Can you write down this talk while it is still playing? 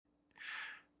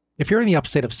If you're in the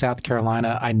upstate of South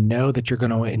Carolina, I know that you're going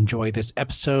to enjoy this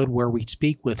episode where we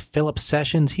speak with Philip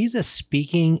Sessions. He's a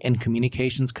speaking and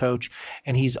communications coach,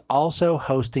 and he's also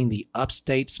hosting the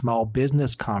Upstate Small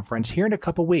Business Conference here in a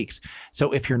couple weeks.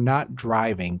 So if you're not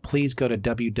driving, please go to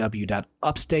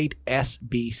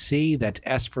www.upstatesbc, that's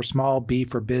S for small, B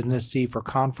for business, C for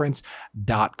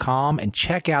conference.com, and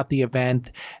check out the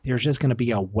event. There's just going to be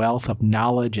a wealth of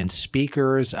knowledge and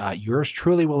speakers. Yours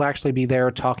truly will actually be there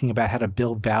talking about how to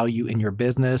build value in your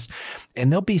business.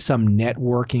 And there'll be some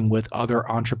networking with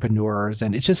other entrepreneurs.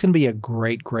 And it's just going to be a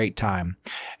great time.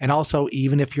 And also,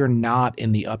 even if you're not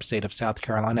in the upstate of South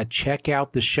Carolina, check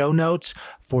out the show notes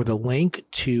for the link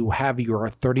to have your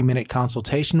 30-minute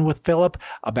consultation with Philip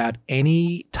about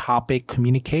any topic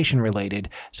communication related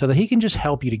so that he can just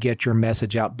help you to get your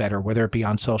message out better, whether it be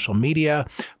on social media,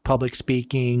 public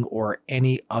speaking, or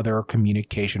any other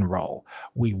communication role.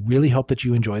 We really hope that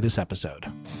you enjoy this episode.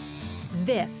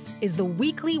 This is the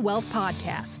Weekly Wealth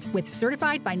Podcast with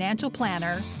certified financial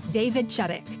planner David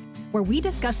Chuddick, where we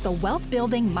discuss the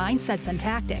wealth-building mindsets and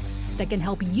tactics that can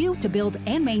help you to build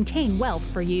and maintain wealth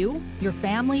for you, your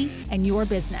family, and your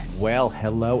business. Well,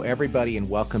 hello, everybody, and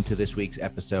welcome to this week's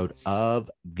episode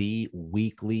of the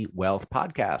Weekly Wealth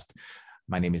Podcast.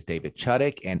 My name is David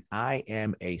Chuddick, and I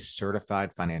am a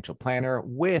certified financial planner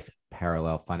with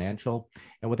Parallel Financial.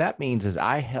 And what that means is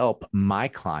I help my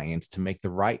clients to make the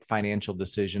right financial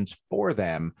decisions for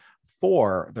them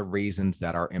for the reasons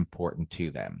that are important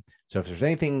to them. So if there's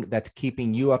anything that's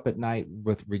keeping you up at night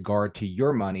with regard to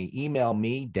your money, email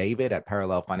me, David at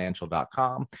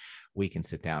parallelfinancial.com. We can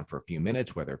sit down for a few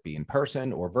minutes, whether it be in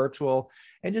person or virtual,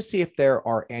 and just see if there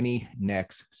are any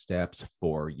next steps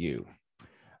for you.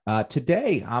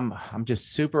 Today, I'm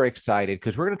just super excited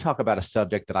because we're going to talk about a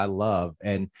subject that I love.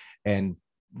 And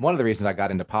one of the reasons I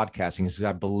got into podcasting is because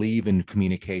I believe in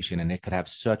communication, and it could have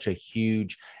such a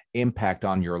huge impact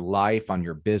on your life, on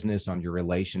your business, on your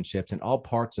relationships, and all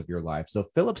parts of your life. So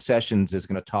Philip Sessions is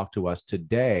going to talk to us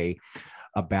today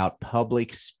about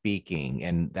public speaking.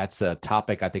 And that's a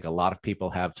topic I think a lot of people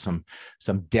have some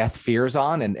death fears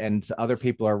on, and other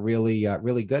people are really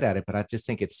good at it. But I just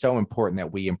think it's so important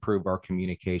that we improve our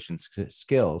communication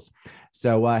skills.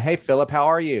 So, hey, Philip, how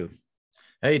are you?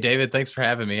 Hey, David, thanks for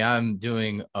having me. I'm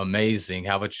doing amazing.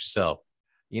 How about yourself?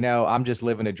 You know, I'm just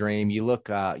living a dream. You look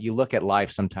at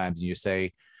life sometimes and you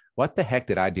say, what the heck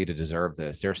did I do to deserve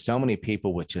this? There's so many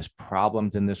people with just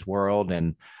problems in this world.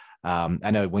 And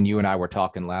I know when you and I were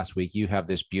talking last week, you have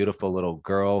this beautiful little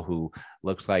girl who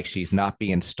looks like she's not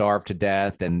being starved to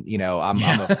death. And, you know, I'm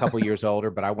a couple years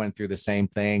older, but I went through the same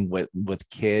thing with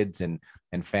kids and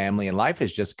family, and life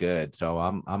is just good. So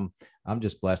I'm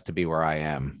just blessed to be where I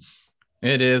am.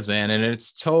 It is, man. And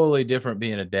it's totally different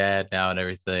being a dad now and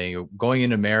everything. Going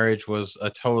into marriage was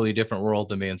a totally different world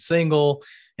than being single.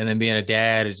 And then being a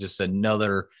dad is just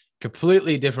another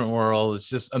completely different world. It's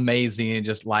just amazing. And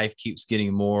just life keeps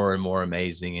getting more and more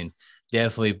amazing, and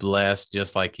definitely blessed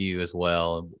just like you as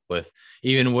well.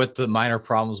 Even with the minor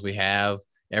problems we have,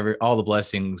 all the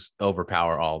blessings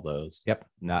overpower all those. Yep.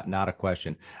 Not a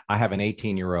question. I have an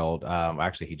 18-year-old.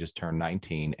 Actually, he just turned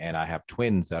 19, and I have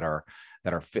twins that are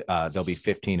they'll be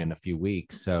 15 in a few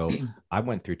weeks. So I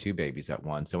went through two babies at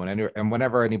once. So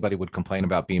whenever anybody would complain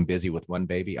about being busy with one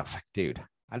baby, I was like, dude,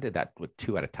 I did that with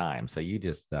two at a time. So you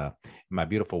just, my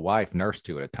beautiful wife nursed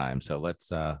two at a time. So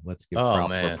let's give props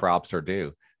where props are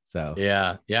due. So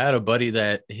yeah. I had a buddy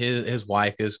that his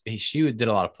wife she did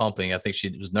a lot of pumping. I think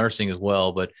she was nursing as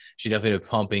well, but she definitely did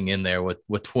pumping in there with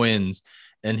twins.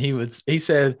 And he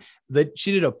said that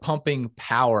she did a pumping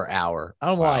power hour.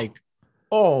 I'm like,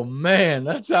 oh man,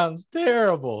 that sounds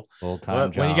terrible.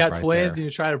 Full-time job when you got right twins there. And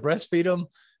you try to breastfeed them,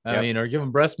 Yep. or give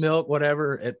them breast milk,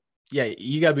 whatever.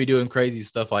 You got to be doing crazy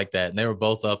stuff like that. And they were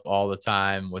both up all the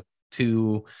time with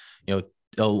two,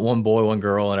 one boy, one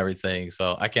girl, and everything.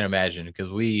 So I can't imagine, because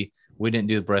we didn't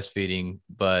do the breastfeeding,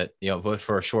 but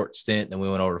for a short stint, then we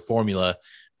went over to formula,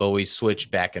 but we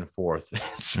switched back and forth.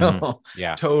 So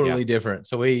totally different.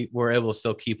 So we were able to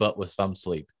still keep up with some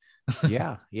sleep.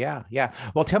 Yeah.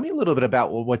 Well, tell me a little bit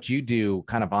about what you do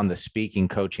kind of on the speaking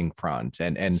coaching front,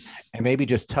 and maybe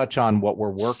just touch on what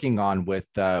we're working on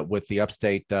with the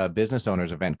Upstate Business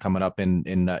Owners event coming up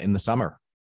in the summer.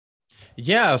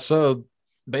 Yeah. So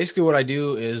basically what I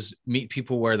do is meet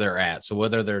people where they're at. So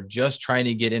whether they're just trying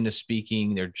to get into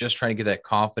speaking, they're just trying to get that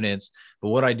confidence, but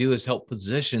what I do is help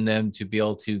position them to be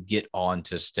able to get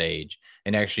onto stage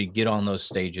and actually get on those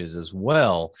stages as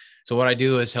well. So what I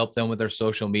do is help them with their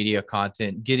social media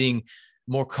content,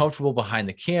 more comfortable behind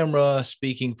the camera,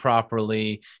 speaking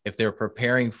properly, if they're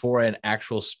preparing for an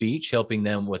actual speech, helping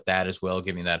them with that as well,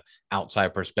 giving that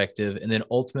outside perspective, and then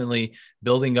ultimately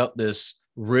building up this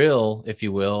reel, if you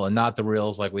will, and not the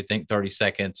reels like we think 30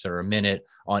 seconds or a minute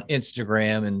on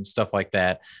Instagram and stuff like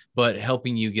that, but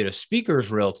helping you get a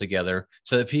speaker's reel together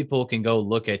so that people can go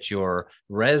look at your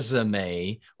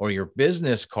resume or your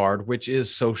business card, which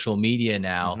is social media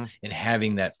now, and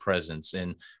having that presence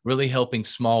and really helping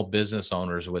small business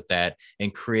owners with that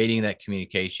and creating that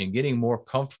communication, getting more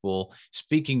comfortable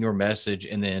speaking your message,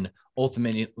 and then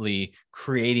ultimately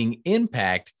creating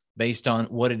impact based on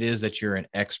what it is that you're an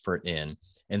expert in.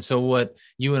 And so what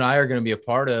you and I are going to be a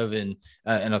part of, and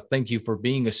I thank you for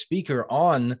being a speaker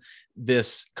on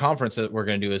this conference that we're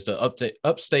going to do, is the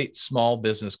Upstate Small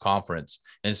Business Conference.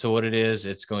 And so what it is,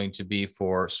 it's going to be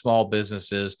for small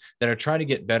businesses that are trying to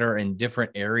get better in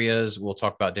different areas. We'll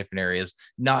talk about different areas,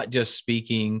 not just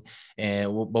speaking,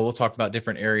 but we'll talk about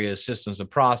different areas, systems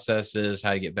and processes,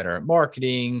 how to get better at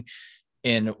marketing,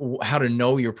 and how to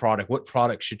know your product, what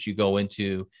product should you go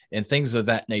into, and things of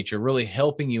that nature, really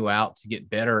helping you out to get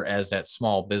better as that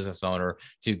small business owner,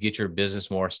 to get your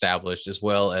business more established, as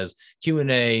well as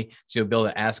Q&A. So you'll be able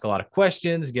to ask a lot of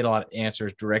questions, get a lot of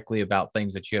answers directly about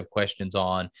things that you have questions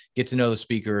on, get to know the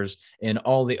speakers and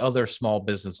all the other small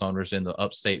business owners in the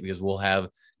upstate, because we'll have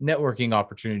networking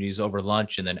opportunities over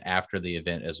lunch and then after the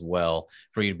event as well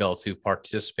for you to be able to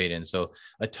participate in. So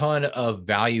a ton of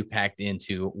value packed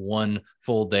into one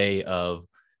full day of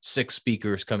 6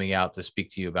 speakers coming out to speak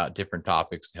to you about different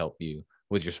topics to help you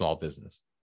with your small business.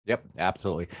 Yep,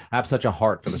 absolutely. I have such a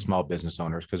heart for the small business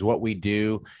owners, because what we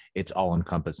do, it's all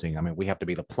encompassing. I mean, we have to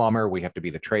be the plumber, we have to be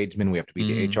the tradesman, we have to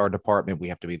be the HR department, we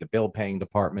have to be the bill paying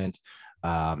department.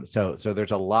 So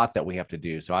there's a lot that we have to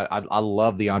do. So I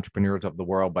love the entrepreneurs of the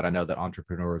world, but I know that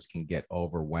entrepreneurs can get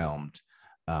overwhelmed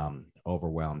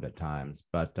at times.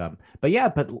 But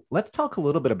let's talk a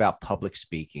little bit about public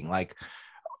speaking. Like,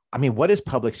 I mean, what is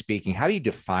public speaking? How do you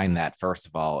define that? First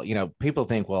of all, people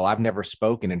think, well, I've never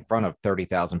spoken in front of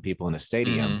 30,000 people in a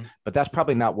stadium, but that's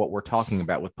probably not what we're talking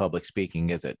about with public speaking,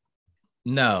 is it?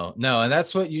 No. And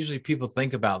that's what usually people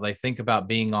think about. They think about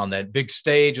being on that big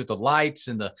stage with the lights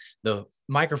and the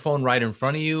microphone right in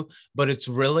front of you. But it's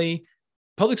really,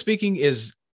 public speaking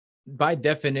is, by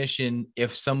definition,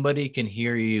 if somebody can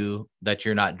hear you that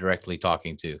you're not directly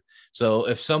talking to. So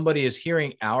if somebody is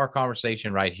hearing our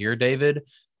conversation right here, David,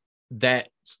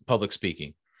 that's public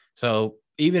speaking. So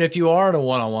even if you are in a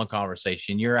one-on-one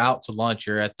conversation, you're out to lunch,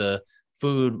 you're at the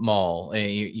food mall, and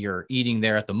you're eating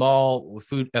there at the mall,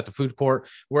 food at the food court,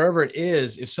 wherever it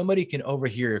is, if somebody can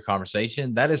overhear your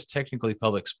conversation, that is technically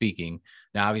public speaking.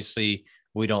 Now, obviously,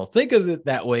 we don't think of it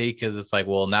that way, because it's like,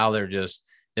 well, now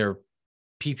they're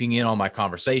peeping in on my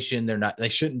conversation. They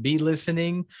shouldn't be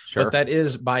listening, Sure. But that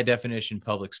is by definition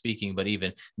public speaking. But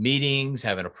even meetings,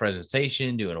 having a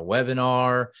presentation, doing a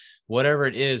webinar, whatever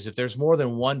it is, if there's more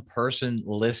than one person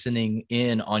listening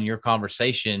in on your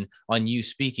conversation, on you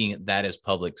speaking, that is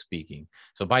public speaking.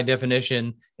 So by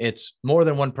definition, it's more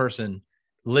than one person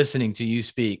listening to you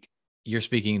speak. You're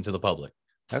speaking to the public.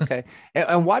 Okay.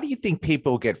 And why do you think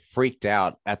people get freaked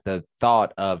out at the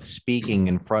thought of speaking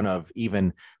in front of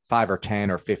even 5 or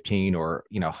 10 or 15 or,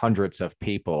 hundreds of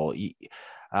people?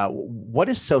 What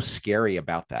is so scary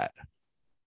about that?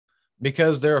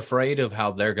 Because they're afraid of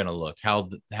how they're going to look, how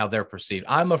they're perceived.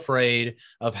 I'm afraid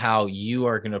of how you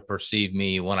are going to perceive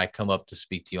me when I come up to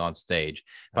speak to you on stage.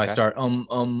 If I start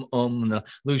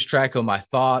lose track of my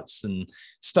thoughts and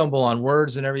stumble on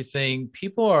words and everything,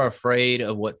 people are afraid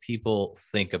of what people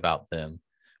think about them.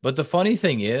 But the funny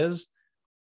thing is,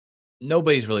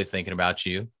 nobody's really thinking about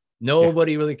you.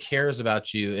 Nobody really cares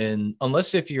about you. And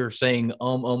unless if you're saying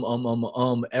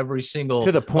every single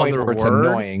to the point where it's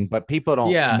annoying, but people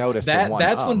don't notice that.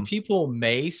 That's when people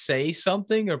may say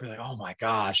something or be like, oh my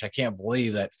gosh, I can't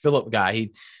believe that Philip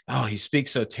guy. He speaks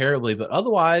so terribly. But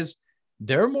otherwise,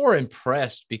 they're more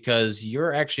impressed because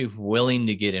you're actually willing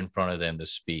to get in front of them to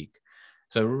speak.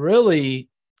 So really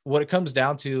what it comes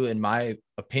down to, in my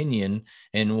opinion,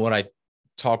 and what I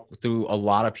talk through a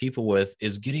lot of people with,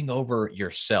 is getting over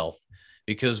yourself,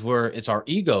 because it's our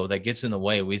ego that gets in the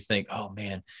way. We think, oh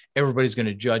man, everybody's going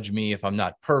to judge me if I'm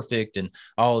not perfect and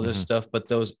all of this stuff. But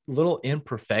those little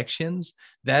imperfections,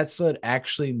 that's what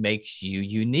actually makes you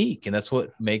unique. And that's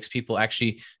what makes people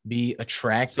actually be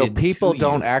attracted. So people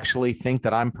don't actually think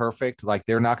that I'm perfect. Like,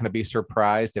 they're not going to be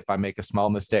surprised if I make a small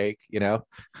mistake,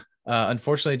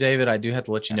 Unfortunately, David, I do have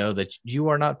to let you know that you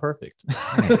are not perfect.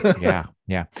 Yeah.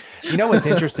 What's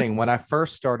interesting? When I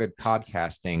first started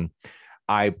podcasting,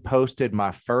 I posted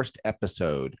my first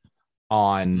episode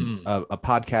on a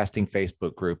podcasting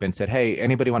Facebook group and said, hey,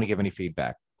 anybody want to give any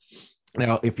feedback?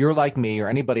 Now, if you're like me or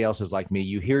anybody else is like me,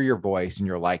 you hear your voice and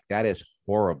you're like, that is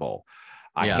horrible.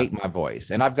 I hate my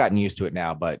voice. And I've gotten used to it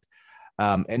now, but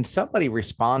and somebody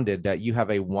responded that you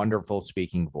have a wonderful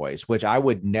speaking voice, which I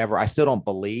would never, I still don't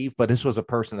believe, but this was a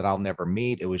person that I'll never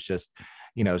meet. It was just,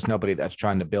 it's nobody that's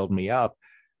trying to build me up.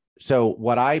 So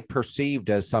what I perceived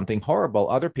as something horrible,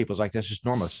 other people's like, that's just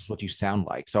normal. It's just what you sound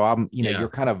like. So I'm, you're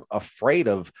kind of afraid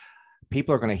of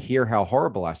people are going to hear how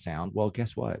horrible I sound. Well,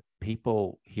 guess what?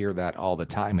 People hear that all the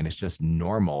time, and it's just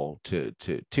normal to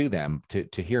them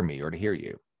to hear me or to hear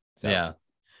you. So, yeah.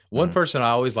 One person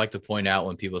I always like to point out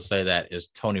when people say that is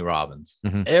Tony Robbins.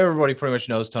 Mm-hmm. Everybody pretty much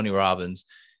knows Tony Robbins.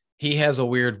 He has a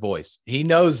weird voice. He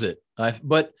knows it.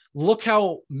 But look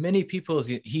how many people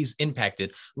he's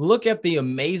impacted. Look at the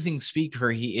amazing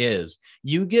speaker he is.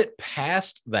 You get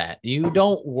past that. You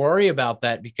don't worry about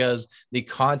that because the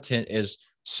content is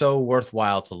so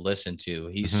worthwhile to listen to.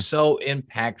 He's so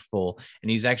impactful,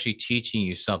 and he's actually teaching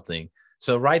you something.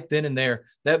 So right then and there,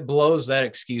 that blows that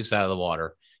excuse out of the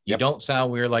water. You don't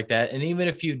sound weird like that. And even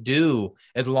if you do,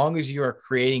 as long as you are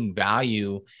creating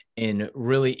value and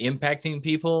really impacting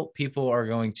people, people are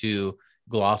going to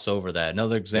gloss over that.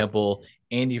 Another example,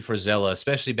 Andy Frisella,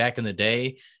 especially back in the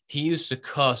day, he used to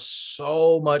cuss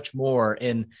so much more.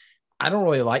 And I don't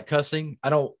really like cussing. I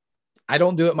don't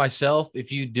do it myself.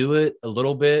 If you do it a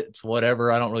little bit, it's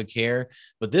whatever. I don't really care.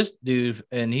 But this dude,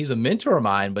 and he's a mentor of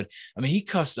mine, but I mean, he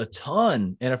cussed a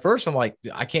ton. And at first I'm like,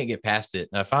 I can't get past it.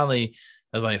 And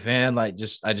I was like, man, I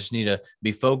just need to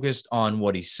be focused on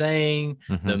what he's saying,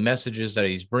 the messages that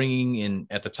he's bringing. And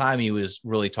at the time he was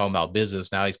really talking about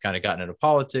business. Now he's kind of gotten into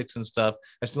politics and stuff.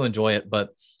 I still enjoy it,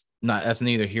 but that's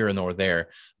neither here nor there.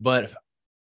 But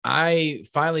I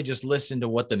finally just listened to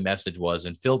what the message was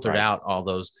and filtered out all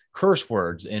those curse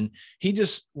words. And he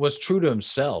just was true to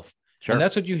himself. Sure. And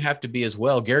that's what you have to be as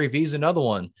well. Gary Vee's another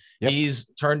one. Yep. He's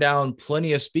turned down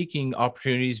plenty of speaking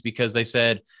opportunities because they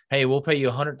said, hey, we'll pay you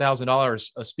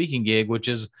 $100,000 a speaking gig, which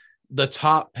is the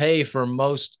top pay for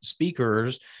most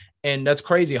speakers. And that's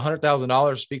crazy.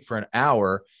 $100,000 speak for an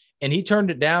hour. And he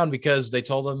turned it down because they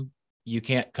told him, you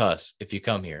can't cuss if you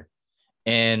come here.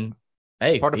 And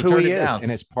hey, part of who he is,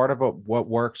 and it's part of what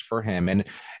works for him. And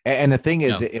the thing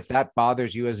is, if that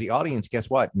bothers you as the audience, guess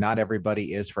what? Not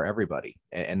everybody is for everybody,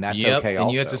 and that's okay. And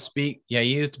also, you have to speak. Yeah,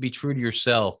 you have to be true to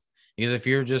yourself. Because if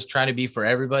you're just trying to be for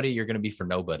everybody, you're going to be for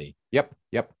nobody. Yep.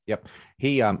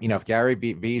 He, if Gary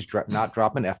V's not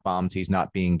dropping F-bombs, he's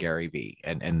not being Gary V,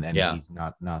 and he's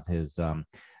not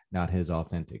his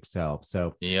authentic self.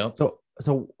 So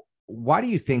so. Why do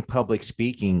you think public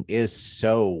speaking is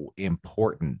so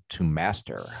important to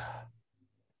master?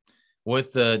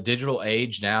 With the digital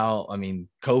age now, I mean,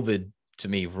 COVID to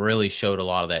me really showed a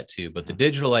lot of that too. But the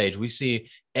digital age, we see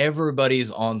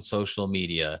everybody's on social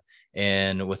media.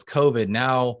 And with COVID,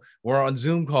 now we're on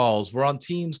Zoom calls, we're on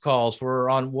Teams calls, we're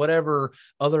on whatever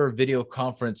other video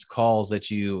conference calls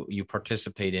that you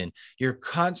participate in. You're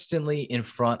constantly in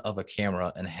front of a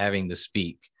camera and having to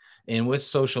speak. And with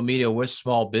social media, with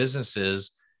small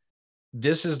businesses,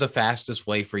 this is the fastest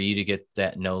way for you to get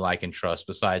that know, like, and trust.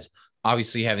 Besides,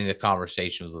 obviously, having the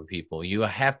conversations with people, you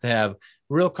have to have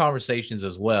real conversations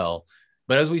as well.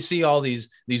 But as we see all these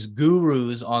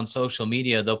gurus on social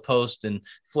media, they'll post and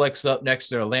flex up next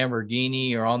to their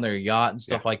Lamborghini or on their yacht and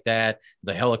stuff like that,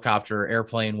 the helicopter,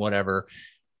 airplane, whatever.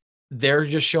 They're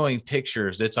just showing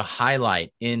pictures. It's a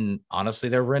highlight. Honestly,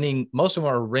 most of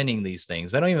them are renting these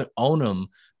things. They don't even own them,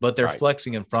 but they're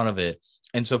flexing in front of it.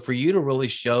 And so for you to really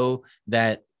show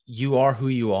that you are who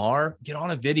you are, get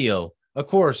on a video. Of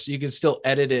course, you can still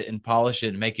edit it and polish it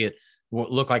and make it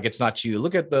look like it's not you.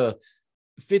 Look at the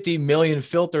 50 million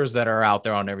filters that are out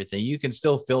there on everything. You can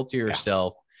still filter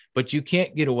yourself, but you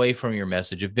can't get away from your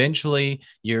message. Eventually,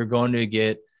 you're going to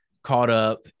get caught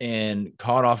up and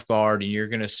caught off guard, and you're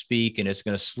going to speak and it's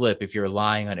going to slip if you're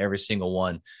lying on every single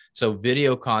one. So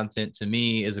video content to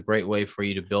me is a great way for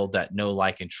you to build that know,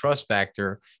 like, and trust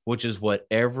factor, which is what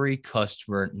every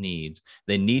customer needs.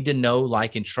 They need to know,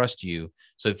 like, and trust you.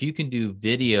 So if you can do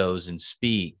videos and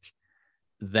speak,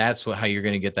 that's how you're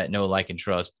going to get that know, like, and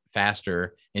trust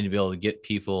faster, and to be able to get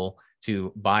people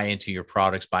to buy into your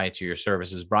products, buy into your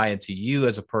services, buy into you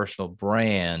as a personal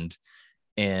brand,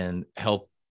 and help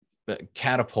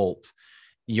catapult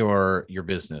your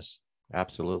business.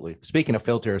 Absolutely. Speaking of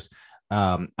filters,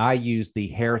 I use the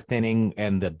hair thinning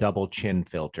and the double chin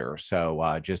filter.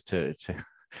 So just to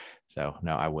so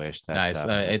no, I wish that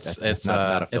nice. It's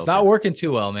not working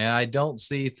too well, man. I don't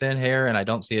see thin hair and I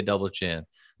don't see a double chin.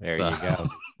 There you go.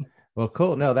 Well,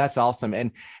 cool. No, that's awesome.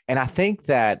 And I think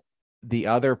that the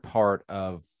other part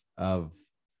of of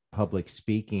public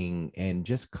speaking and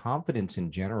just confidence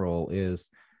in general is,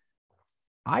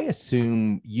 I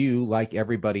assume you, like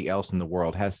everybody else in the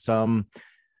world, has some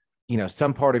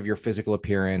part of your physical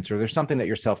appearance, or there's something that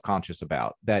you're self-conscious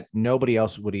about that nobody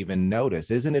else would even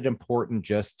notice. Isn't it important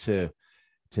just to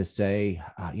say,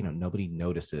 nobody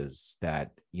notices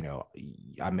that,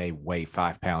 I may weigh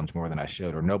 5 pounds more than I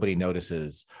should, or nobody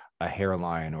notices a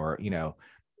hairline, or,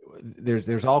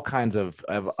 there's all kinds of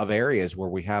areas where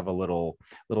we have a little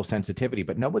sensitivity,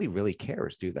 but nobody really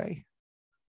cares, do they?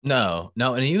 No.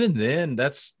 And even then,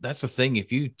 that's the thing.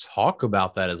 If you talk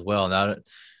about that as well, now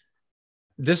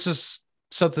this is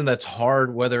something that's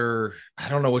hard, whether I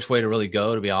don't know which way to really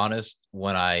go, to be honest,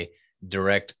 when I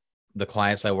direct the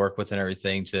clients I work with and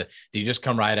everything, do you just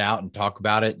come right out and talk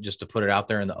about it just to put it out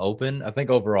there in the open? I think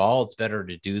overall it's better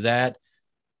to do that.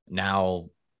 Now,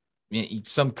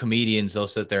 some comedians, they'll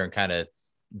sit there and kind of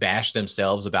bash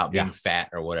themselves about being fat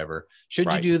or whatever.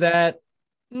 Should you do that?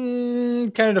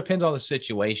 Kind of depends on the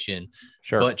situation.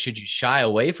 Sure. But should you shy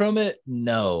away from it?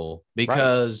 No,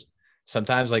 because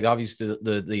sometimes, like, obviously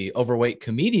the overweight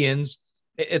comedians,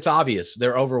 it's obvious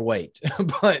they're overweight,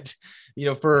 but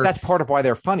that's part of why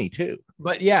they're funny too.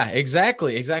 But yeah,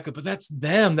 exactly. But that's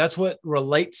them. That's what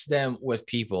relates them with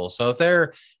people. So if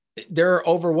they're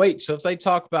overweight. So if they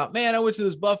talk about, man, I went to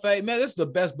this buffet, man, this is the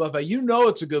best buffet.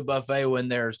 It's a good buffet when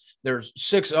there's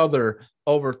 6 other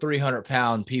over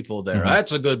 300-pound people there. Mm-hmm.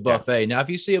 That's a good buffet. Yeah. Now, if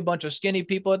you see a bunch of skinny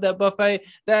people at that buffet,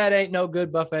 that ain't no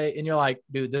good buffet. And you're like,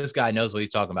 dude, this guy knows what he's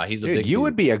talking about. He's a big dude.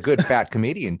 Would be a good fat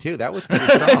comedian too. That was pretty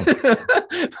strong.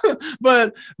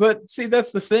 But see,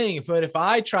 that's the thing. But if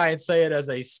I try and say it as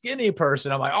a skinny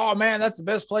person, I'm like, oh man, that's the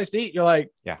best place to eat. You're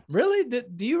like, yeah, really?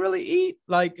 Do you really eat?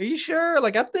 Like, are you sure?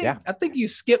 Like, I think you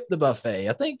skipped the buffet.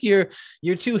 I think you're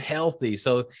too healthy.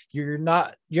 So you're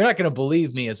not going to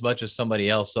believe me as much as somebody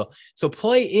else. So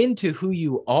play into who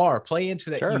you are, play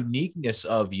into that uniqueness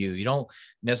of you. You don't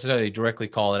necessarily directly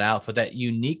call it out, but that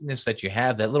uniqueness that you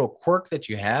have, that little quirk that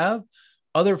you have,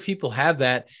 other people have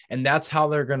that, and that's how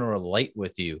they're going to relate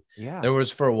with you. Yeah. There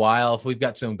was, for a while, we've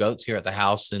got some goats here at the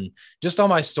house, and just on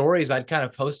my stories, I'd kind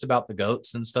of post about the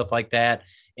goats and stuff like that.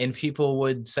 And people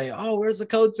would say, oh, where's the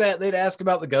goats at? They'd ask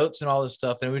about the goats and all this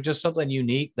stuff. And it was just something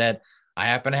unique that I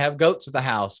happen to have goats at the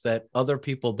house that other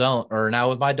people don't. Or now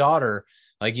with my daughter,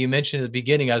 like you mentioned at the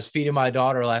beginning, I was feeding my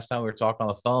daughter last time we were talking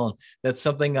on the phone. That's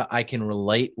something that I can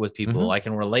relate with people. Mm-hmm. I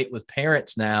can relate with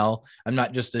parents now. I'm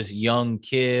not just this young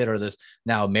kid or this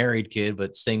now married kid,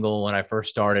 but single when I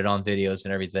first started on videos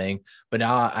and everything. But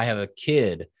now I have a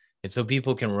kid. And so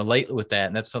people can relate with that.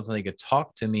 And that's something they could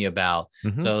talk to me about.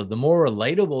 Mm-hmm. So the more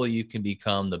relatable you can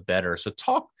become, the better. So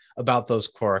talk about those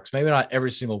quirks, maybe not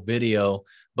every single video,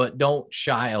 but don't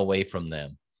shy away from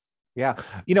them. Yeah.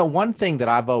 One thing that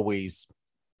I've always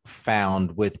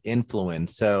found with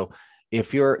influence. So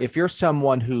if you're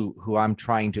someone who I'm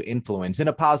trying to influence in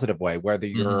a positive way, whether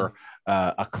you're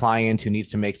a client who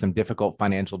needs to make some difficult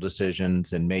financial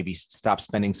decisions and maybe stop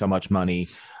spending so much money,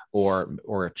 or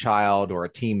a child or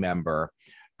a team member,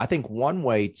 I think one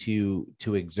way to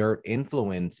exert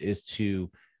influence is to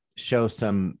show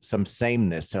some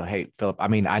sameness. So, hey, Philip, I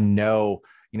mean, I know,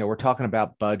 we're talking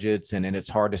about budgets and it's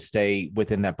hard to stay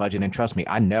within that budget. And trust me,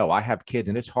 I know I have kids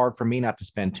and it's hard for me not to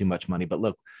spend too much money. But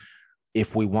look,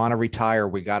 if we want to retire,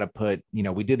 we got to put,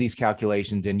 we did these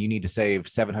calculations and you need to save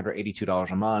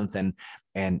 $782 a month.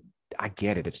 And I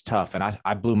get it. It's tough. And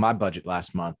I blew my budget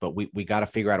last month, but we got to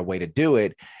figure out a way to do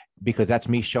it, because that's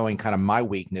me showing kind of my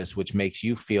weakness, which makes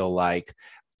you feel like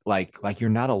you're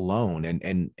not alone.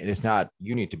 And it's not,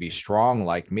 you need to be strong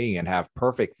like me and have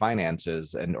perfect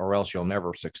finances, and or else you'll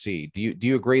never succeed. Do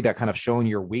you agree that kind of showing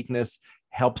your weakness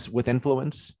helps with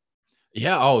influence?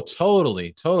 Yeah. Oh,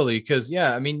 totally. Because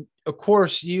I mean, of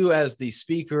course, you as the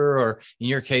speaker, or in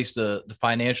your case, the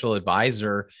financial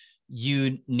advisor,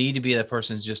 you need to be that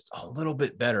person's just a little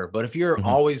bit better. But if you're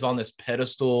always on this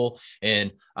pedestal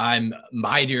and I'm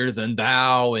mightier than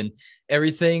thou and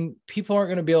everything, people aren't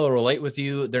going to be able to relate with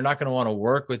you. They're not going to want to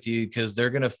work with you because they're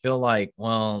going to feel like,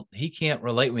 well, he can't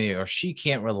relate with me or she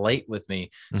can't relate with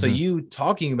me. So you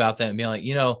talking about that and being like,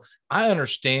 I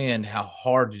understand how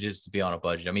hard it is to be on a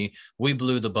budget. I mean, we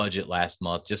blew the budget last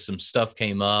month. Just some stuff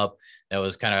came up that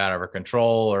was kind of out of our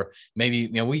control, or maybe,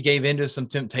 we gave into some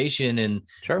temptation and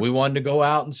we wanted to go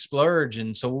out and splurge.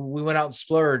 And so we went out and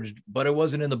splurged, but it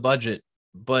wasn't in the budget.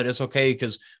 But it's okay,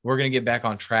 because we're going to get back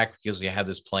on track because we have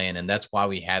this plan. And that's why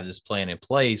we have this plan in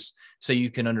place, so you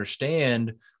can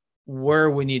understand where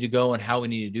we need to go and how we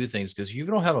need to do things. Because if you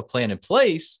don't have a plan in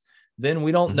place, then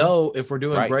we don't know if we're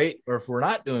doing Right. great or if we're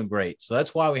not doing great. So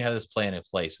that's why we have this plan in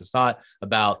place. It's not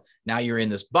about now you're in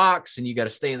this box and you got to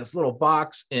stay in this little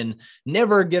box and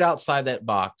never get outside that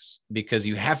box because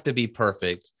you have to be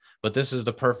perfect. But this is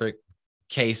the perfect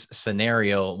case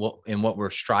scenario in what we're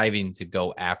striving to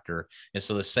go after. And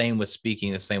so the same with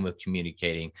speaking, the same with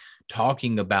communicating,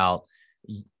 talking about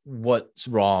what's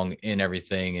wrong in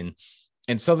everything.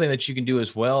 And something that you can do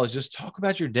as well is just talk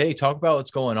about your day, talk about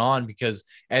what's going on, because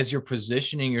as you're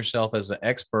positioning yourself as an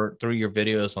expert through your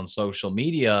videos on social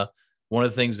media, one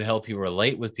of the things to help you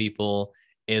relate with people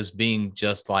is being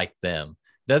just like them.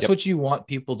 That's what you want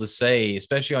people to say,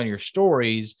 especially on your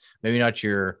stories, maybe not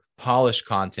your polished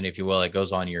content, if you will, that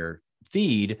goes on your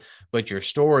feed, but your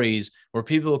stories where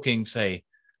people can say,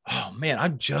 oh man,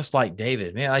 I'm just like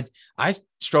David, man. I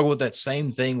struggle with that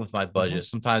same thing with my budget.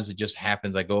 Sometimes it just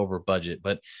happens. I go over budget,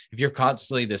 but if you're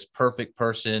constantly this perfect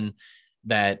person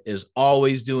that is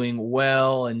always doing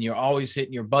well and you're always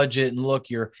hitting your budget and look,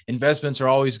 your investments are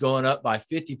always going up by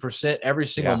 50% every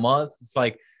single month. It's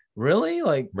like, really?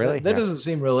 Like that doesn't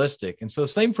seem realistic. And so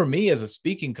same for me as a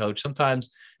speaking coach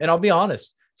sometimes, and I'll be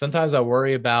honest, sometimes I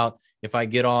worry about if I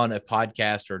get on a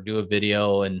podcast or do a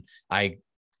video and I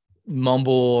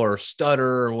mumble or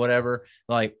stutter or whatever,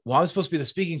 like, well, I'm supposed to be the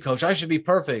speaking coach, I should be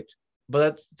perfect. But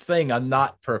that's the thing, I'm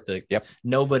not perfect.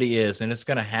 Nobody is, and it's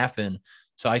going to happen.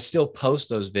 So I still post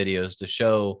those videos to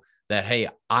show that, hey,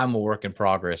 I'm a work in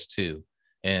progress too,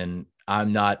 and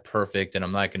I'm not perfect, and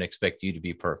I'm not going to expect you to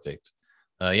be perfect.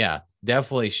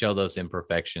 Definitely show those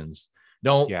imperfections.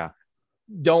 Don't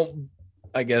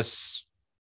I guess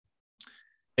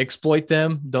exploit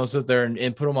them. Don't sit there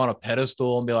and put them on a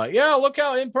pedestal and be like, yeah, look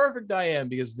how imperfect I am,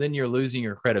 because then you're losing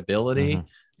your credibility.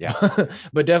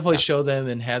 But definitely show them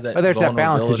and have that. But there's that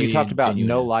balance, because you talked about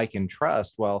know, like, and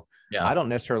trust. Well, Yeah. I don't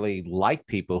necessarily like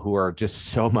people who are just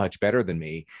so much better than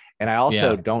me. And I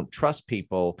also don't trust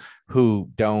people who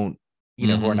don't, you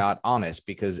know, who are not honest,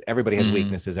 because everybody has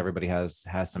weaknesses. Everybody has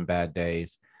some bad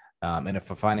days. And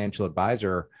if a financial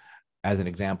advisor, as an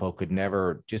example, could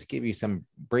never just give you some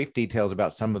brief details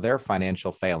about some of their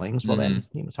financial failings, well, then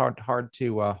it's hard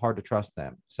to trust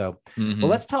them. So, well,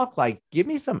 let's talk, like, give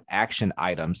me some action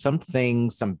items, some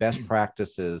things, some best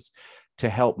practices to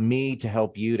help me, to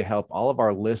help you, to help all of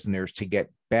our listeners to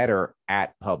get better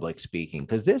at public speaking,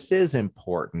 because this is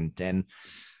important. And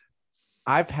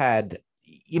I've had,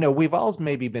 you know, we've all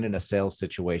maybe been in a sales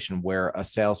situation where a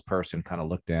salesperson kind of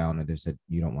looked down and they said,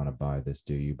 you don't want to buy this,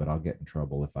 do you? But I'll get in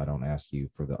trouble if I don't ask you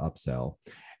for the upsell.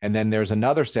 And then there's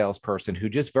another salesperson who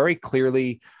just very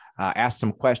clearly asks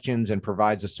some questions and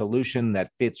provides a solution that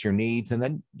fits your needs. And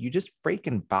then you just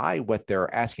freaking buy what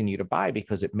they're asking you to buy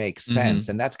because it makes sense.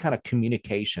 And that's kind of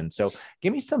communication. So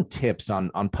give me some tips on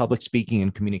public speaking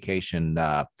and communication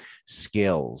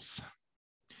skills.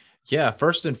 Yeah,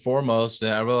 first and foremost,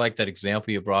 and I really like that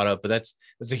example you brought up, but that's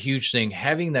a huge thing,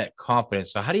 having that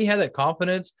confidence. So how do you have that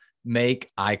confidence? Make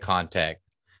eye contact.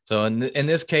 So in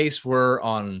this case, we're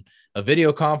on a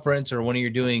video conference, or when you're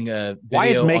doing a video. Why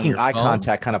is making eye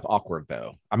contact kind of awkward,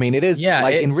 though? I mean, it is,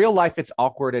 like, in real life, it's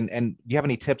awkward. And do you have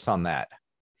any tips on that?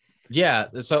 Yeah.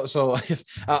 So I guess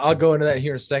I'll go into that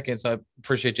here in a second. So I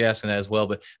appreciate you asking that as well,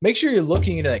 but make sure you're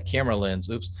looking into that camera lens,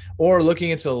 or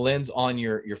looking into the lens on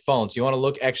your phone. So you want to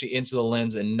look actually into the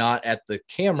lens and not at the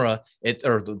camera,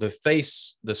 or the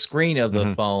face, the screen of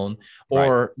the phone,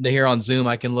 or here on Zoom,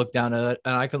 I can look down at it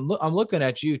and I'm looking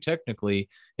at you technically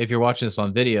if you're watching this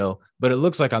on video, but it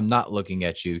looks like I'm not looking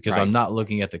at you because I'm not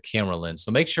looking at the camera lens.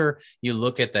 So make sure you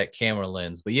look at that camera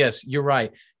lens. But yes, you're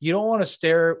right. You don't want to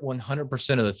stare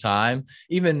 100% of the time.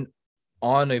 Even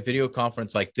on a video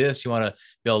conference like this, you want to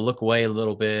be able to look away a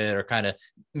little bit, or kind of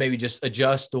maybe just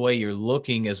adjust the way you're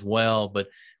looking as well. But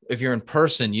if you're in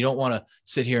person, you don't want to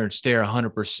sit here and stare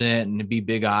 100% and be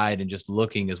big eyed and just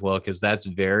looking as well, because that's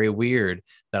very weird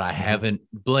that I haven't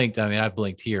blinked. I mean, I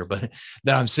blinked here, but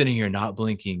that I'm sitting here not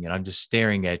blinking and I'm just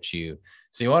staring at you.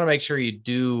 So you want to make sure you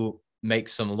do make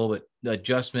some a little bit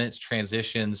adjustments,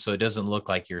 transitions, so it doesn't look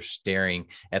like you're staring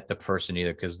at the person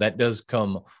either, because that does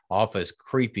come off as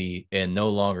creepy and no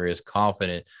longer as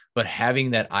confident. But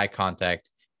having that eye contact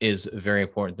is a very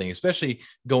important thing, especially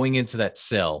going into that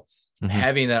cell.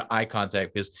 Having that eye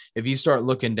contact, because if you start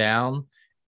looking down,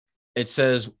 it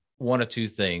says one of two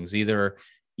things: either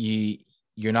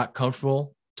you're not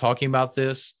comfortable talking about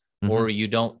this, or you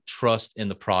don't trust in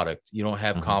the product. You don't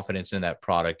have confidence in that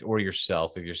product or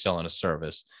yourself. If you're selling a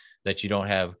service, that you don't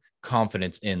have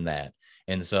confidence in that.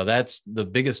 And so that's the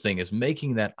biggest thing, is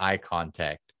making that eye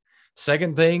contact.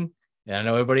 Second thing, and I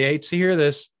know everybody hates to hear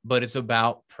this, but it's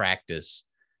about practice.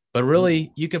 But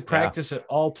really, you can practice at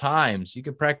all times. You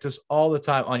can practice all the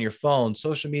time on your phone.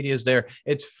 Social media is there.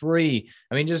 It's free.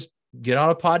 I mean, just get on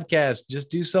a podcast, just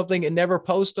do something and never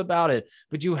post about it.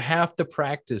 But you have to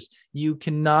practice. You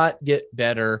cannot get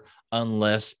better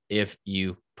unless if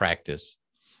you practice.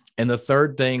 And the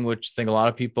third thing, which I think a lot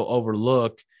of people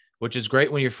overlook, which is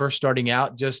great when you're first starting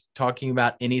out, just talking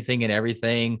about anything and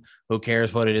everything. Who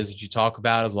cares what it is that you talk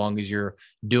about, as long as you're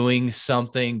doing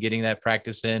something, getting that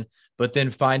practice in, but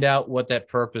then find out what that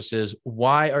purpose is.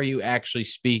 Why are you actually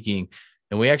speaking?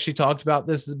 And we actually talked about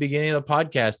this at the beginning of the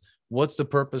podcast. What's the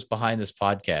purpose behind this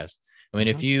podcast? I mean,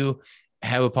 if you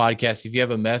have a podcast, if you have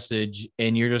a message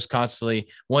and you're just constantly,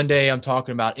 one day I'm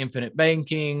talking about infinite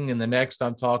banking and the next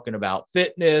I'm talking about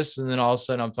fitness. And then all of a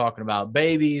sudden I'm talking about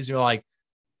babies. You're like,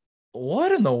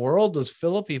 what in the world does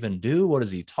Philip even do? What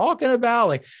is he talking about?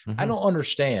 Like, I don't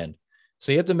understand.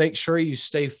 So you have to make sure you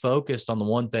stay focused on the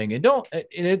one thing, and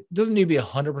it doesn't need to be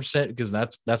 100% because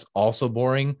that's also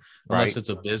boring unless it's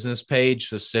a business page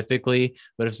specifically.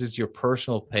 But if it's your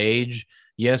personal page,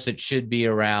 yes, it should be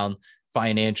around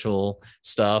financial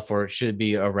stuff, or it should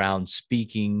be around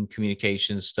speaking,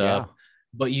 communication stuff.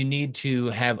 But you need to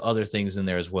have other things in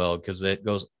there as well, because it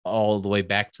goes all the way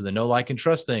back to the know, like, and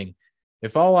trust thing.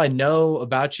 If all I know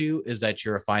about you is that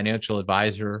you're a financial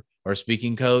advisor or a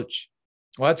speaking coach,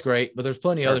 well, that's great, but there's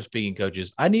plenty of other speaking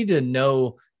coaches. I need to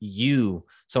know you.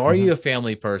 So are you a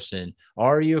family person?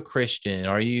 Are you a Christian?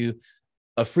 Are you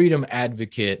a freedom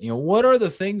advocate? What are the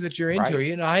things that you're into? Are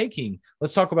you into hiking?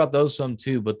 Let's talk about those some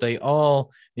too, but they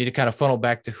all need to kind of funnel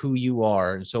back to who you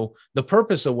are. And so the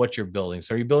purpose of what you're building.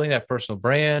 So are you building that personal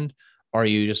brand? Are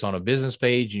you just on a business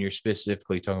page and you're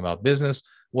specifically talking about business?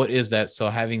 What is that? So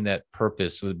having that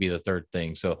purpose would be the third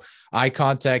thing. So eye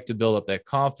contact to build up that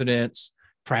confidence,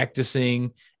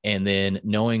 practicing, and then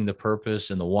knowing the purpose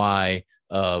and the why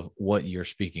of what you're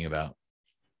speaking about.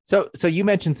 So you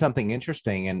mentioned something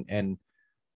interesting, and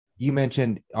you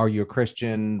mentioned, are you a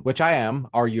Christian? Which I am.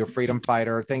 Are you a freedom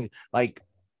fighter? Thing like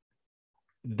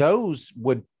those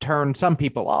would turn some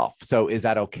people off. So is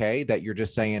that okay that you're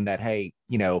just saying that, hey,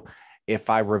 if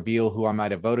I reveal who I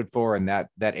might have voted for and that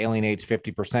alienates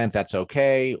 50%, that's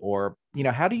okay? Or,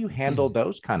 how do you handle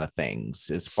those kind of things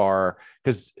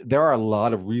because there are a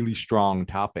lot of really strong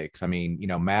topics. I mean,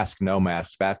 mask, no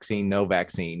mask, vaccine, no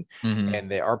vaccine. And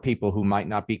there are people who might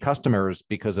not be customers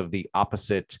because of the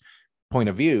opposite point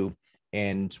of view.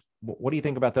 And what do you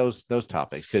think about those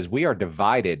topics? Because we are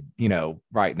divided,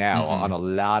 right now on a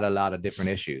lot of different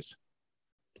issues.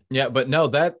 Yeah, but no,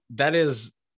 that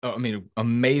is,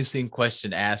 amazing question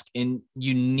to ask. And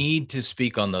you need to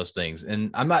speak on those things.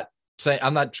 And I'm not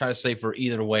trying to say for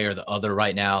either way or the other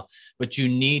right now, but you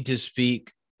need to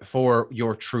speak for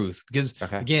your truth, because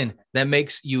again, that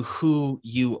makes you who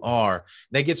you are.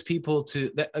 That gets people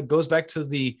that goes back to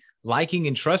the liking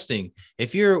and trusting.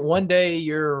 If you're one day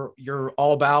you're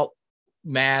all about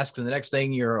masks and the next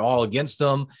thing you're all against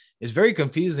them, it's very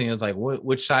confusing. It's like,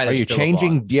 which side are you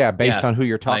changing? Based on who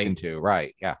you're talking to.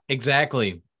 Right. Yeah,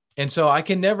 exactly. And so I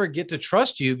can never get to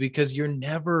trust you because you're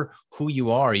never who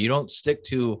you are. You don't stick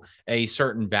to a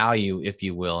certain value, if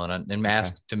you will. And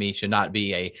masks to me should not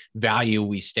be a value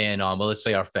we stand on. But let's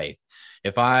say our faith.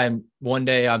 If one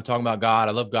day I'm talking about God,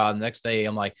 I love God. The next day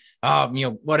I'm like,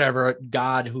 whatever,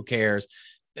 God, who cares?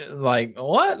 Like,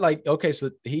 what? Like, okay,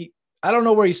 so I don't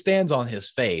know where he stands on his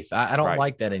faith. I don't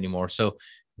like that anymore. So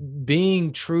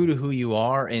being true to who you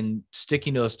are and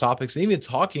sticking to those topics and even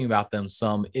talking about them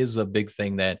some is a big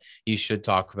thing that you should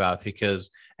talk about, because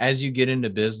as you get into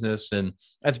business and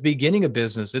at the beginning of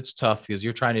business, it's tough because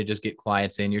you're trying to just get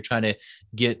clients in, you're trying to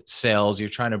get sales, you're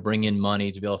trying to bring in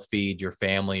money to be able to feed your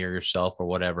family or yourself or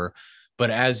whatever.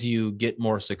 But as you get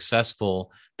more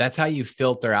successful, that's how you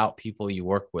filter out people you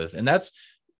work with. And that's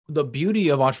the beauty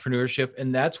of entrepreneurship.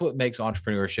 And that's what makes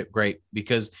entrepreneurship great,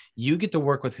 because you get to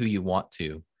work with who you want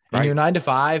to. In your 9 to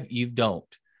 5, you don't.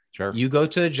 Sure. You go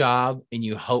to a job and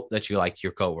you hope that you like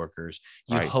your coworkers.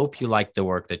 You hope you like the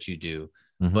work that you do.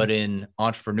 But in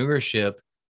entrepreneurship,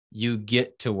 you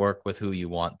get to work with who you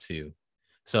want to.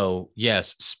 So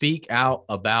yes, speak out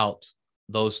about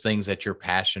those things that you're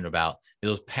passionate about.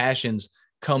 Those passions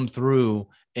come through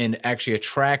and actually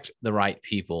attract the right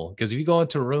people. Because if you go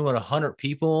into a room with 100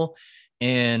 people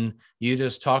and you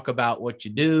just talk about what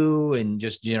you do and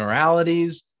just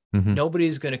generalities,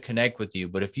 nobody's going to connect with you.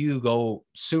 But if you go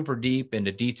super deep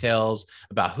into details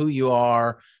about who you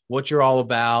are, what you're all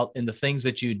about, and the things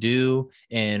that you do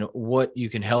and what you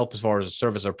can help as far as a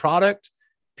service or product,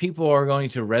 people are going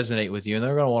to resonate with you and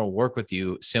they're going to want to work with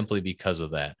you simply because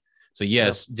of that. So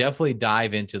yes, definitely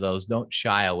dive into those. Don't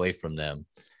shy away from them.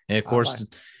 And of course,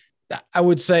 I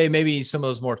would say maybe some of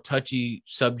those more touchy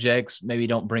subjects, maybe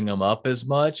don't bring them up as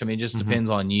much. I mean, it just depends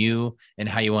on you and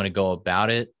how you want to go about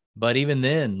it. But even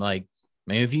then, like,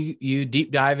 maybe if you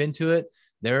deep dive into it,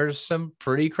 there's some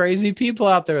pretty crazy people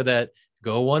out there that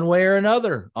go one way or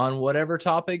another on whatever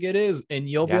topic it is, and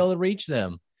you'll be able to reach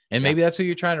them. And maybe that's who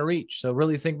you're trying to reach. So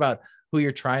really think about who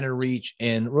you're trying to reach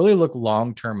and really look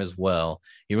long-term as well.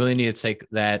 You really need to take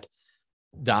that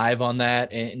dive on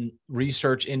that and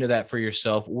research into that for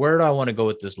yourself. Where do I want to go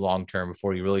with this long-term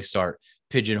before you really start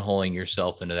pigeonholing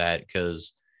yourself into that?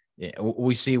 Because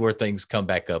we see where things come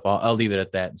back up. I'll leave it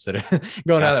at that instead of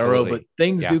going down that road, but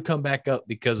things do come back up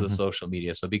because of social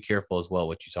media. So be careful as well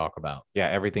what you talk about. Yeah,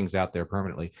 everything's out there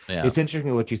permanently. It's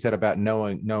interesting what you said about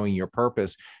knowing your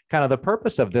purpose. Kind of the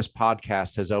purpose of this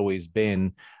podcast has always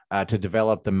been to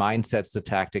develop the mindsets, the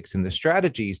tactics, and the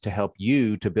strategies to help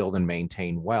you to build and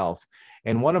maintain wealth.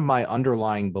 And one of my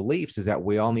underlying beliefs is that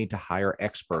we all need to hire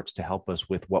experts to help us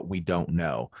with what we don't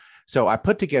know. So I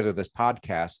put together this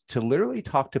podcast to literally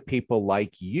talk to people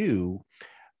like you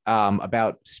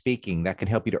about speaking that can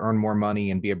help you to earn more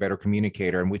money and be a better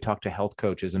communicator. And we talk to health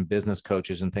coaches and business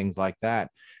coaches and things like that.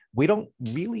 We don't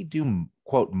really do,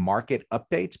 quote, market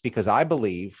updates, because I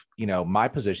believe, my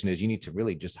position is you need to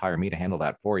really just hire me to handle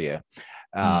that for you,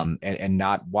 and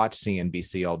not watch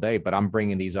CNBC all day. But I'm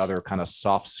bringing these other kind of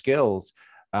soft skills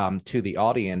to the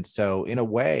audience. So in a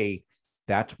way,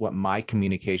 that's what my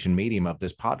communication medium of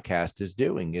this podcast is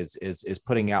doing, is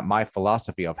putting out my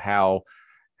philosophy of how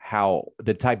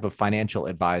the type of financial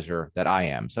advisor that I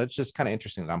am. So it's just kind of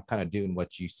interesting that I'm kind of doing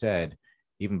what you said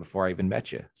even before I even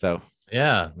met you. So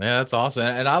yeah, that's awesome.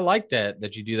 And I like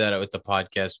that you do that with the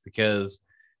podcast, because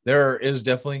there is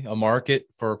definitely a market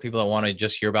for people that want to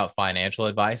just hear about financial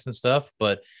advice and stuff,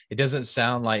 but it doesn't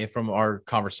sound like, from our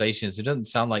conversations, it doesn't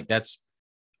sound like that's,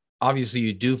 obviously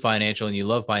you do financial and you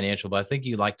love financial, but I think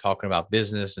you like talking about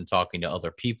business and talking to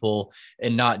other people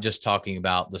and not just talking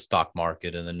about the stock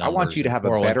market and the numbers. I want you to have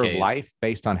a better life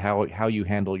based on how you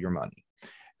handle your money.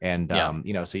 And,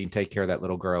 so you can take care of that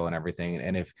little girl and everything.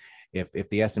 And if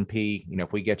the S&P,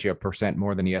 if we get you 1%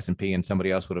 more than the S&P and somebody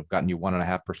else would have gotten you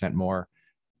 1.5% more,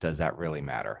 does that really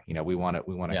matter? We want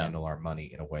to handle our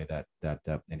money in a way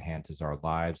that enhances our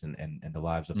lives and the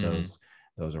lives of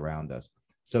those around us.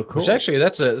 So cool. Which actually,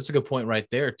 that's a good point right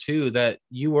there too, that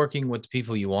you working with the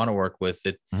people you want to work with,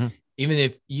 even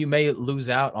if you may lose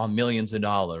out on millions of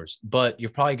dollars, but you're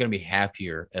probably going to be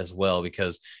happier as well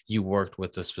because you worked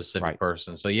with a specific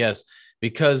person. So yes,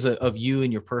 because of you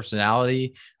and your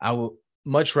personality, I will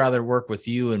much rather work with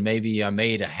you, and maybe I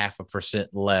made 0.5%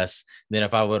 less than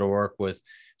if I would have worked with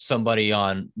somebody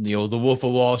on, the Wolf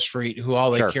of Wall Street, who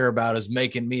all they care about is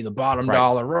making me the bottom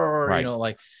dollar,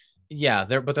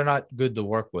 but they're not good to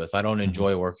work with. I don't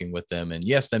enjoy working with them. And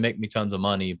yes, they make me tons of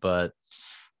money, but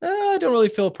I don't really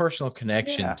feel a personal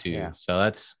connection to. Yeah. So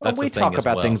that's we talk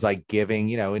about things like giving,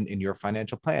 in your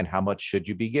financial plan, how much should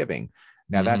you be giving?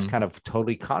 Now that's kind of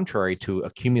totally contrary to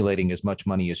accumulating as much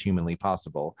money as humanly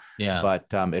possible. Yeah. But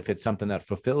if it's something that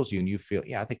fulfills you and you feel,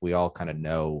 I think we all kind of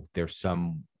know there's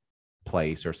some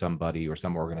place or somebody or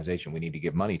some organization we need to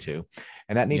give money to,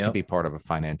 and that needs to be part of a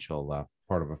financial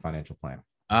plan.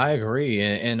 I agree.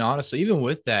 And honestly, even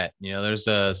with that, there's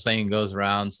a saying goes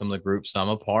around some of the groups I'm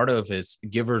a part of, is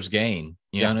givers gain,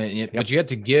 but you have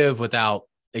to give without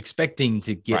expecting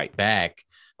to get back.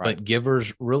 But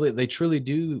givers they truly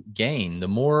do gain. The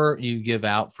more you give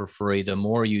out for free, the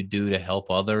more you do to help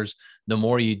others, the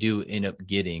more you do end up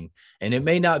getting. And it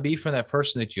may not be from that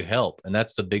person that you help. And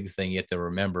that's the big thing. You have to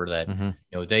remember that,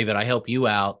 David, I help you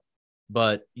out,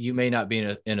 but you may not be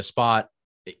in a spot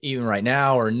even right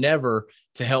now or never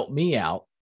to help me out.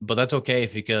 But that's okay,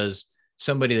 because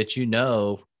somebody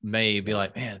that may be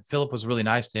like, man, Philip was really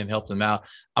nice to him, helped him out.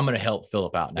 I'm going to help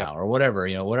Philip out now, or whatever,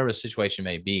 whatever the situation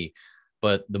may be.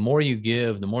 But the more you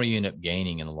give, the more you end up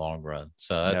gaining in the long run.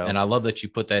 So, and I love that you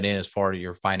put that in as part of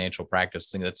your financial practice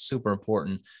thing. That's super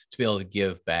important to be able to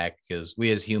give back, because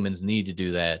we as humans need to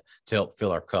do that to help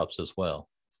fill our cups as well.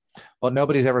 Well,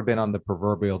 nobody's ever been on the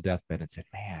proverbial deathbed and said,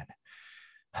 man,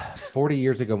 40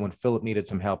 years ago when Philip needed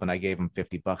some help and I gave him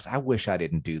 $50, I wish I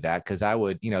didn't do that, because I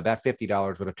would, that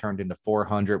 $50 would have turned into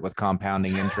 $400 with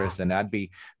compounding interest, and I'd be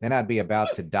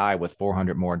about to die with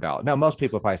 $400 more dollars. Now, most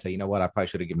people probably say, you know what, I probably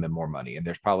should have given them more money, and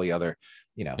there's probably other,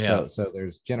 so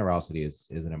there's generosity is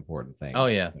an important thing. Oh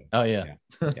yeah.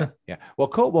 Yeah. Well,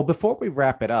 cool. Well, before we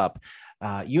wrap it up,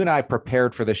 you and I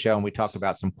prepared for the show and we talked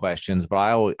about some questions, but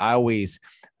I always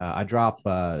drop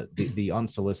the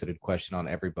unsolicited question on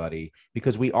everybody,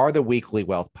 because we are the Weekly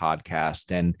Wealth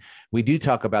Podcast, and we do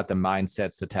talk about the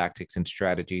mindsets, the tactics, and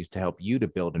strategies to help you to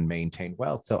build and maintain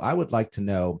wealth. So I would like to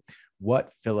know,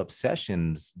 what Philip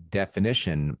Sessions'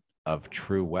 definition of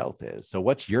true wealth is. So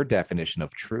what's your definition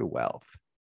of true wealth?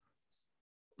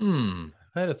 I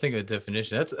had to think of a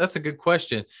definition. That's a good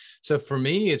question. So for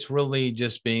me, it's really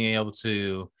just being able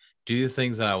to do the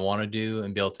things that I want to do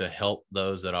and be able to help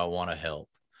those that I want to help.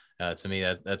 To me,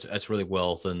 that's really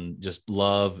wealth, and just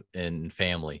love and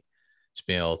family. Just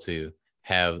being able to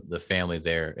have the family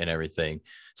there and everything.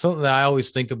 Something that I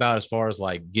always think about as far as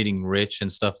like getting rich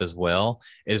and stuff as well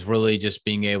is really just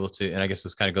being able to, and I guess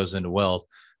this kind of goes into wealth,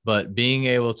 but being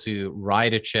able to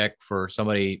write a check for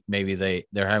somebody, maybe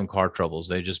they're having car troubles.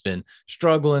 They've just been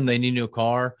struggling. They need a new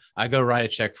car. I go write a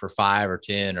check for 5 or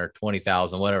 10 or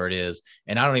 20,000, whatever it is.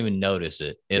 And I don't even notice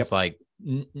it. It's like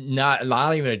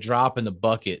not even a drop in the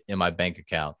bucket in my bank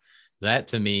account. That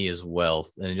to me is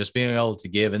wealth, and just being able to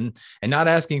give and not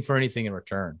asking for anything in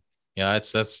return. You know,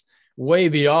 that's way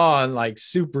beyond like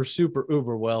super, super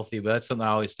uber wealthy, but that's something I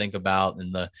always think about,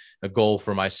 and the goal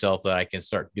for myself that I can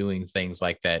start doing things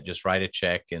like that. Just write a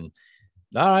check and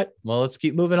all right, well, let's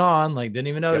keep moving on. Like, didn't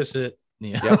even notice it.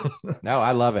 Yeah. No,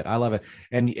 I love it. I love it.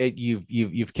 And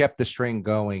you've kept the string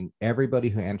going. Everybody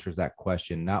who answers that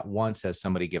question, not once has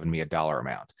somebody given me a dollar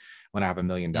amount. When I have $1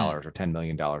 million or $10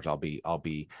 million,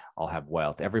 I'll have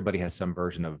wealth. Everybody has some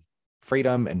version of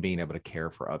freedom and being able to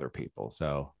care for other people.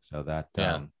 So that,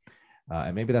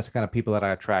 and maybe that's the kind of people that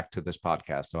I attract to this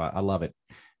podcast. So I love it.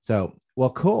 So,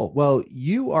 well, cool. Well,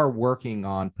 you are working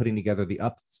on putting together the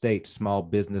Upstate Small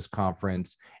Business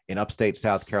Conference in upstate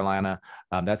South Carolina.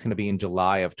 That's going to be in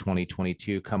July of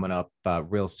 2022, coming up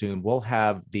real soon. We'll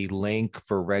have the link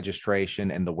for registration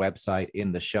and the website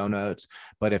in the show notes.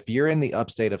 But if you're in the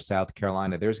upstate of South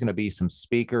Carolina, there's going to be some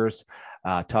speakers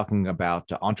talking about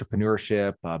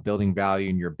entrepreneurship, building value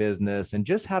in your business, and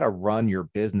just how to run your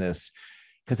business.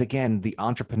 Because again, the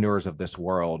entrepreneurs of this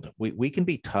world, we can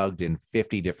be tugged in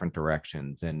 50 different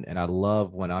directions. And I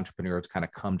love when entrepreneurs kind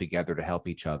of come together to help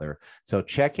each other. So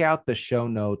check out the show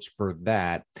notes for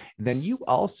that. And then you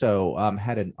also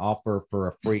had an offer for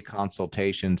a free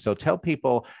consultation. So tell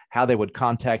people how they would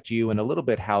contact you and a little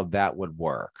bit how that would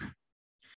work.